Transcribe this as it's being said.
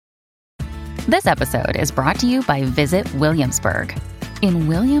This episode is brought to you by Visit Williamsburg. In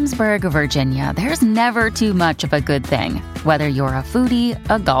Williamsburg, Virginia, there's never too much of a good thing. Whether you're a foodie,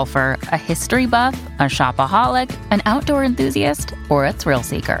 a golfer, a history buff, a shopaholic, an outdoor enthusiast, or a thrill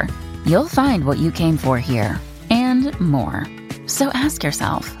seeker, you'll find what you came for here and more. So ask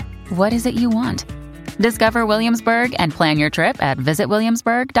yourself, what is it you want? Discover Williamsburg and plan your trip at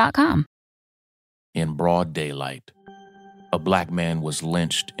visitwilliamsburg.com. In broad daylight, a black man was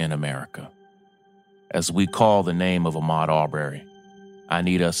lynched in America. As we call the name of Ahmaud Arbery, I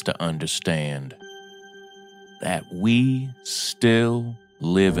need us to understand that we still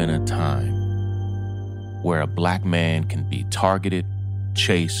live in a time where a black man can be targeted,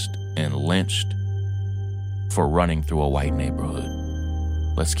 chased, and lynched for running through a white neighborhood.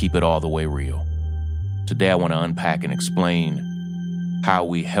 Let's keep it all the way real. Today I want to unpack and explain how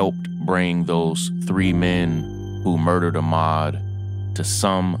we helped bring those 3 men who murdered Ahmaud to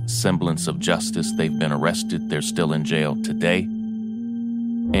some semblance of justice. They've been arrested. They're still in jail today.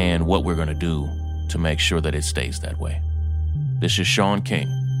 And what we're going to do to make sure that it stays that way. This is Sean King,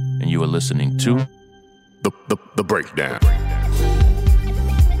 and you are listening to The Breakdown.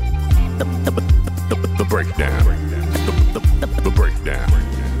 The Breakdown. The Breakdown.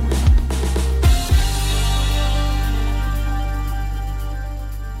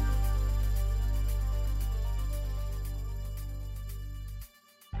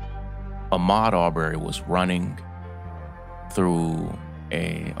 Ahmaud Arbery was running through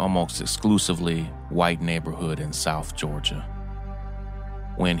a almost exclusively white neighborhood in South Georgia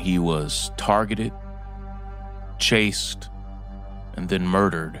when he was targeted, chased, and then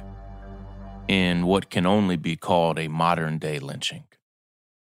murdered in what can only be called a modern-day lynching.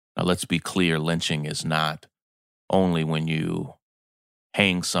 Now, let's be clear, lynching is not only when you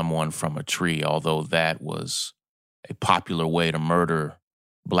hang someone from a tree, although that was a popular way to murder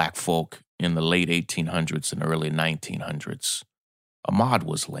black folk in the late 1800s and early 1900s. Ahmaud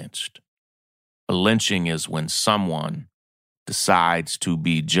was lynched. A lynching is when someone decides to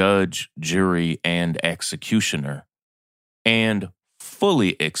be judge, jury, and executioner and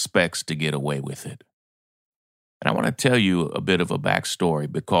fully expects to get away with it. And I want to tell you a bit of a backstory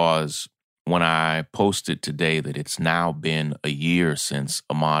because when I posted today that it's now been a year since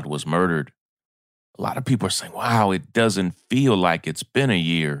Ahmaud was murdered, a lot of people are saying, wow, it doesn't feel like it's been a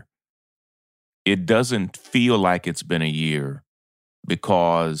year. It doesn't feel like it's been a year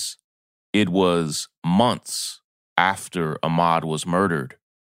because it was months after Ahmaud was murdered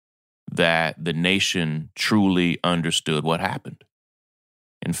that the nation truly understood what happened.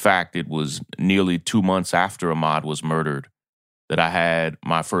 In fact, it was nearly 2 months after Ahmaud was murdered that I had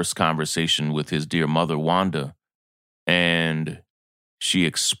my first conversation with his dear mother, Wanda, and she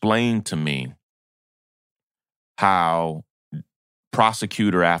explained to me how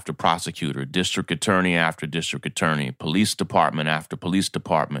prosecutor after prosecutor, district attorney after district attorney, police department after police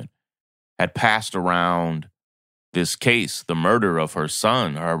department had passed around this case, the murder of her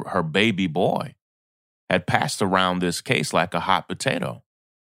son, her baby boy, had passed around this case like a hot potato.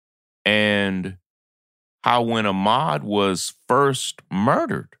 And how when Ahmaud was first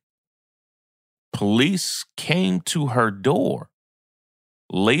murdered, police came to her door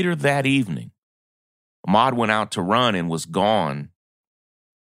later that evening. Ahmaud went out to run and was gone,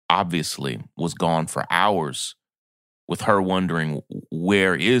 obviously, was gone for hours with her wondering,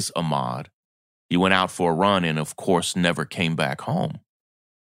 where is Ahmaud? He went out for a run and, of course, never came back home.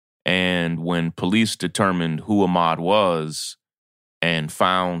 And when police determined who Ahmaud was and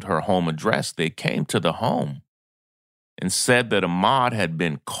found her home address, they came to the home and said that Ahmaud had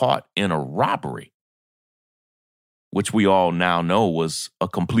been caught in a robbery, which we all now know was a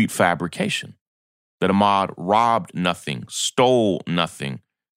complete fabrication. That Ahmaud robbed nothing, stole nothing,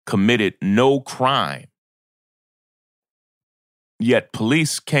 committed no crime. Yet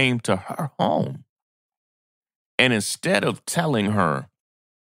police came to her home, and instead of telling her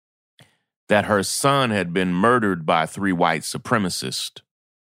that her son had been murdered by 3 white supremacists,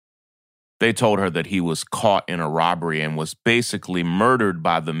 they told her that he was caught in a robbery and was basically murdered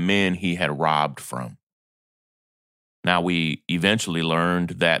by the men he had robbed from. Now, we eventually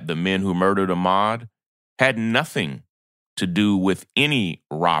learned that the men who murdered Ahmaud had nothing to do with any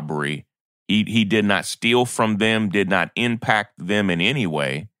robbery. He did not steal from them, did not impact them in any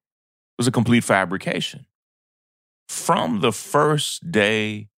way. It was a complete fabrication. From the first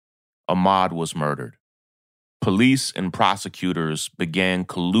day Ahmaud was murdered, police and prosecutors began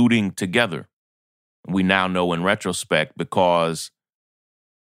colluding together. We now know in retrospect because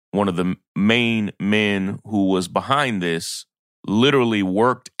one of the main men who was behind this literally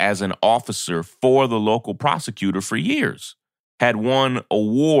worked as an officer for the local prosecutor for years. had won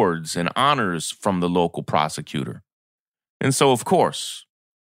awards and honors from the local prosecutor. And so, of course,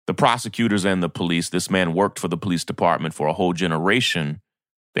 the prosecutors and the police, this man worked for the police department for a whole generation,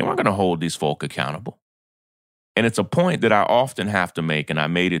 they weren't going to hold these folk accountable. And it's a point that I often have to make, and I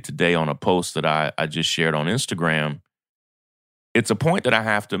made it today on a post that I just shared on Instagram. It's a point that I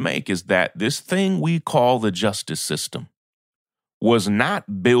have to make is that this thing we call the justice system was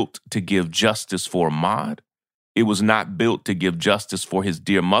not built to give justice for Ahmaud. It was not built to give justice for his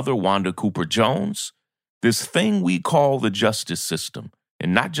dear mother, Wanda Cooper Jones. This thing we call the justice system,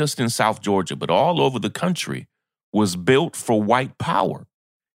 and not just in South Georgia, but all over the country, was built for white power.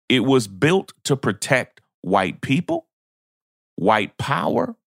 It was built to protect white people, white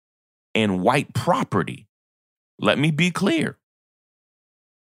power, and white property. Let me be clear.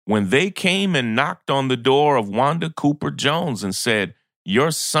 When they came and knocked on the door of Wanda Cooper Jones and said,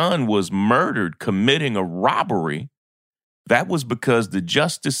 your son was murdered committing a robbery, that was because the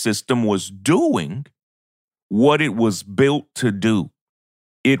justice system was doing what it was built to do.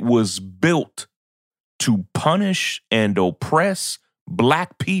 It was built to punish and oppress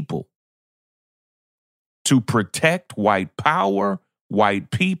Black people, to protect white power,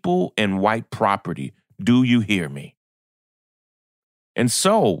 white people, and white property. Do you hear me? And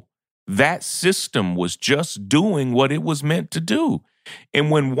so that system was just doing what it was meant to do. And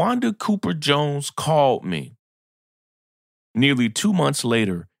when Wanda Cooper Jones called me nearly 2 months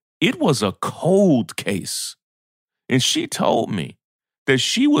later, it was a cold case. And she told me that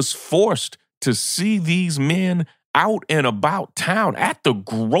she was forced to see these men out and about town at the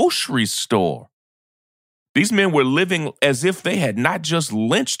grocery store. These men were living as if they had not just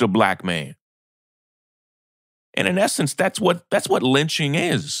lynched a Black man. And in essence, that's what lynching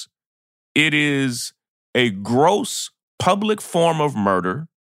is. It is a gross public form of murder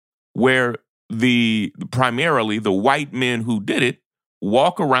where primarily the white men who did it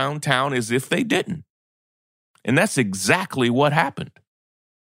walk around town as if they didn't. And that's exactly what happened.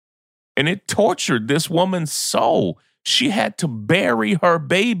 And it tortured this woman's soul. She had to bury her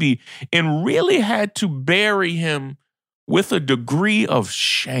baby and really had to bury him with a degree of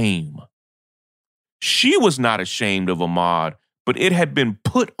shame. She was not ashamed of Ahmaud, but it had been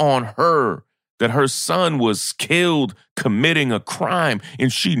put on her that her son was killed committing a crime,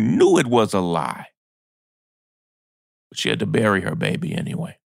 and she knew it was a lie. But she had to bury her baby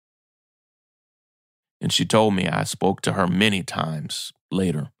anyway. And she told me, I spoke to her many times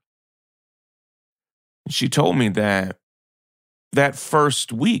later. She told me that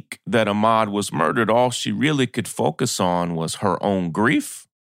first week that Ahmaud was murdered, all she really could focus on was her own grief,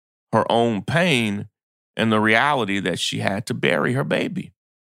 her own pain, and the reality that she had to bury her baby.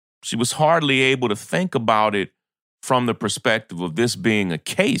 She was hardly able to think about it from the perspective of this being a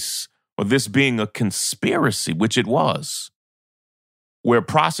case or this being a conspiracy, which it was, where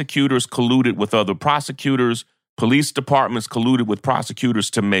prosecutors colluded with other prosecutors, police departments colluded with prosecutors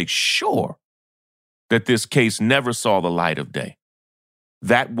to make sure that this case never saw the light of day.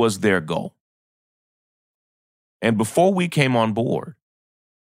 That was their goal. And before we came on board,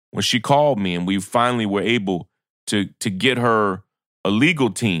 when she called me and we finally were able to get her a legal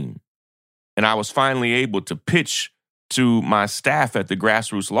team, and I was finally able to pitch to my staff at the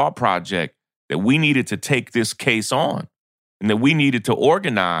Grassroots Law Project that we needed to take this case on and that we needed to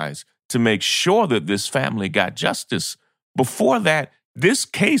organize to make sure that this family got justice. Before that, this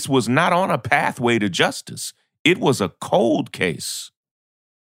case was not on a pathway to justice. It was a cold case.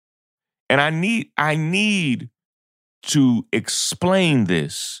 And I need to explain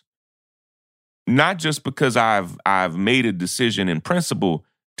this, not just because I've made a decision in principle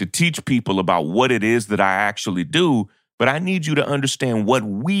to teach people about what it is that I actually do, but I need you to understand what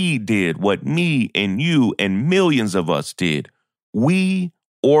we did, what me and you and millions of us did. We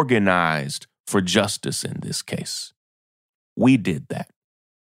organized for justice in this case. We did that.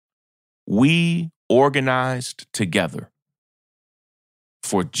 We organized together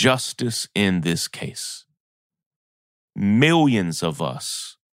for justice in this case. Millions of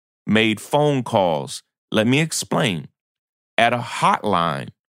us made phone calls, let me explain, at a hotline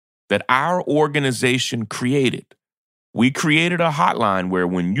that our organization created. We created a hotline where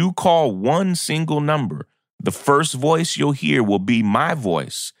when you call one single number, the first voice you'll hear will be my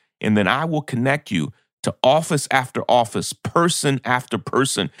voice, and then I will connect you to office after office, person after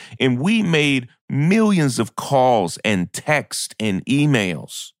person. And we made millions of calls and texts and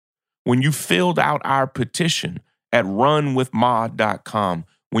emails. When you filled out our petition at runwithmod.com,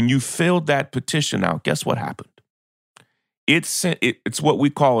 when you filled that petition out, guess what happened? It's what we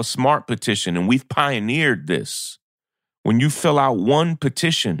call a smart petition, and we've pioneered this. When you fill out one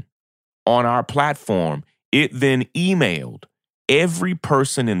petition on our platform, it then emailed every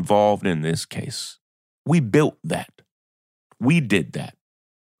person involved in this case. We built that. We did that.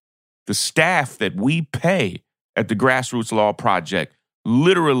 The staff that we pay at the Grassroots Law Project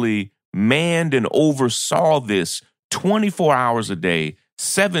literally manned and oversaw this 24 hours a day,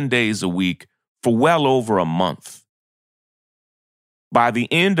 7 days a week for well over a month. By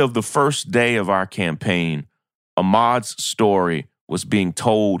the end of the first day of our campaign, Ahmaud's story was being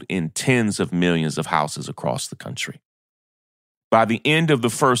told in tens of millions of houses across the country. By the end of the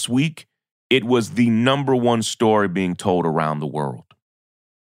first week, it was the number one story being told around the world.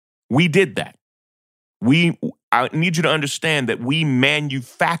 We did that. I need you to understand that we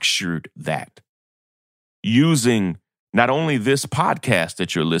manufactured that using not only this podcast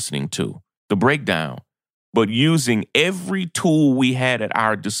that you're listening to, The Breakdown, but using every tool we had at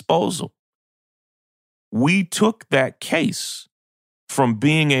our disposal. We took that case from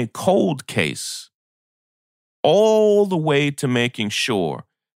being a cold case all the way to making sure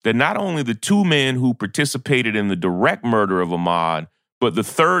that not only the two men who participated in the direct murder of Ahmaud, but the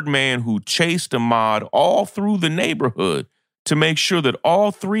third man who chased Ahmaud all through the neighborhood to make sure that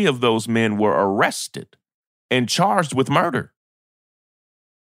all three of those men were arrested and charged with murder.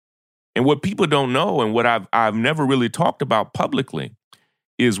 And what people don't know, and what I've never really talked about publicly,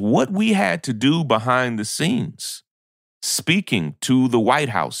 is what we had to do behind the scenes, speaking to the White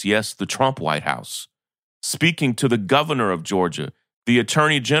House, yes, the Trump White House, speaking to the governor of Georgia, the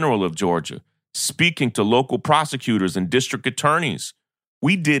attorney general of Georgia, speaking to local prosecutors and district attorneys.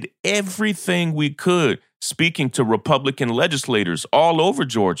 We did everything we could, speaking to Republican legislators all over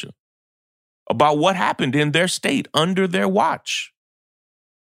Georgia about what happened in their state under their watch.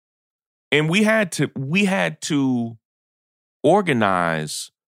 And we had to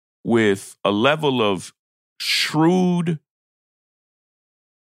organize with a level of shrewd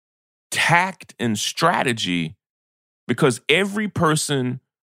tact and strategy, because every person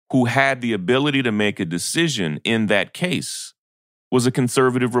who had the ability to make a decision in that case was a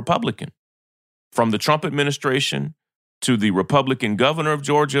conservative Republican. From the Trump administration to the Republican governor of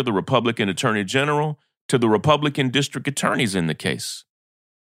Georgia, the Republican attorney general, to the Republican district attorneys in the case.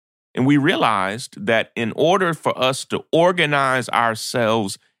 And we realized that in order for us to organize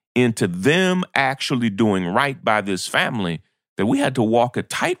ourselves into them actually doing right by this family, that we had to walk a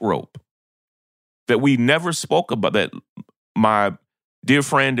tightrope that we never spoke about, that my dear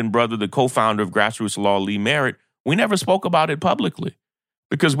friend and brother, the co-founder of Grassroots Law, Lee Merritt, we never spoke about it publicly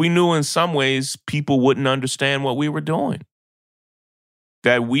because we knew in some ways people wouldn't understand what we were doing.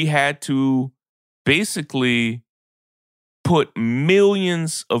 That we had to basically put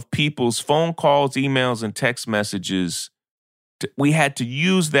millions of people's phone calls, emails, and text messages. We had to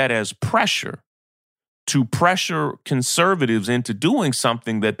use that as pressure to pressure conservatives into doing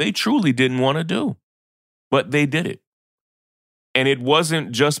something that they truly didn't want to do. But they did it. And it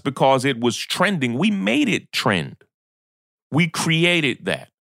wasn't just because it was trending. We made it trend. We created that.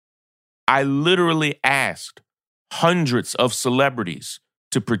 I literally asked hundreds of celebrities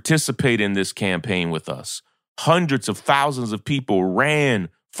to participate in this campaign with us. Hundreds of thousands of people ran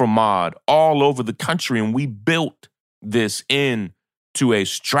for Ahmaud all over the country, and we built this into a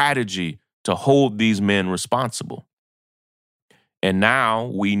strategy to hold these men responsible. And now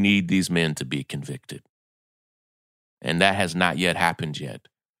we need these men to be convicted. And that has not yet happened yet.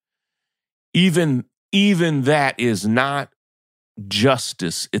 Even that is not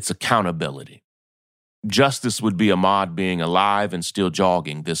justice, it's accountability. Justice would be Ahmaud being alive and still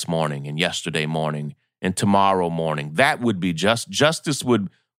jogging this morning and yesterday morning and tomorrow morning. That would be just. Justice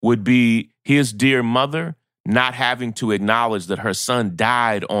would be his dear mother not having to acknowledge that her son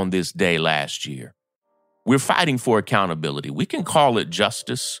died on this day last year. We're fighting for accountability. We can call it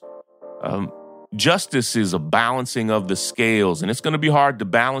justice. Justice is a balancing of the scales, and it's going to be hard to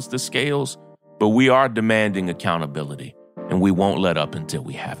balance the scales, but we are demanding accountability, and we won't let up until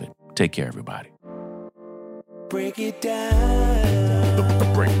we have it. Take care, everybody. Break it down.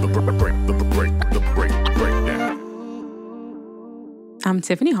 The breakdown. I'm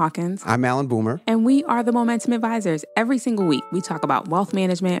Tiffany Hawkins. I'm Alan Boomer. And we are the Momentum Advisors. Every single week, we talk about wealth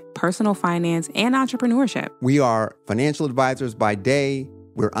management, personal finance, and entrepreneurship. We are financial advisors by day.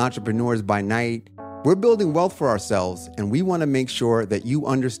 We're entrepreneurs by night. We're building wealth for ourselves, and we want to make sure that you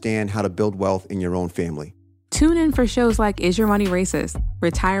understand how to build wealth in your own family. Tune in for shows like Is Your Money Racist?,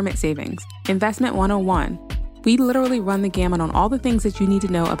 Retirement Savings, Investment 101. We literally run the gamut on all the things that you need to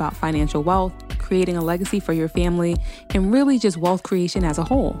know about financial wealth, creating a legacy for your family, and really just wealth creation as a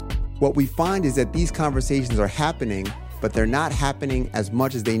whole. What we find is that these conversations are happening but they're not happening as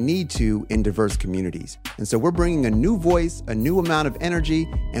much as they need to in diverse communities. And so we're bringing a new voice, a new amount of energy,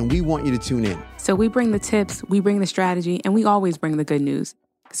 and we want you to tune in. So we bring the tips, we bring the strategy, and we always bring the good news.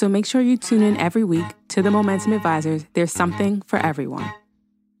 So make sure you tune in every week to the Momentum Advisors. There's something for everyone.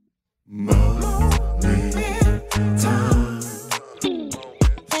 Momentum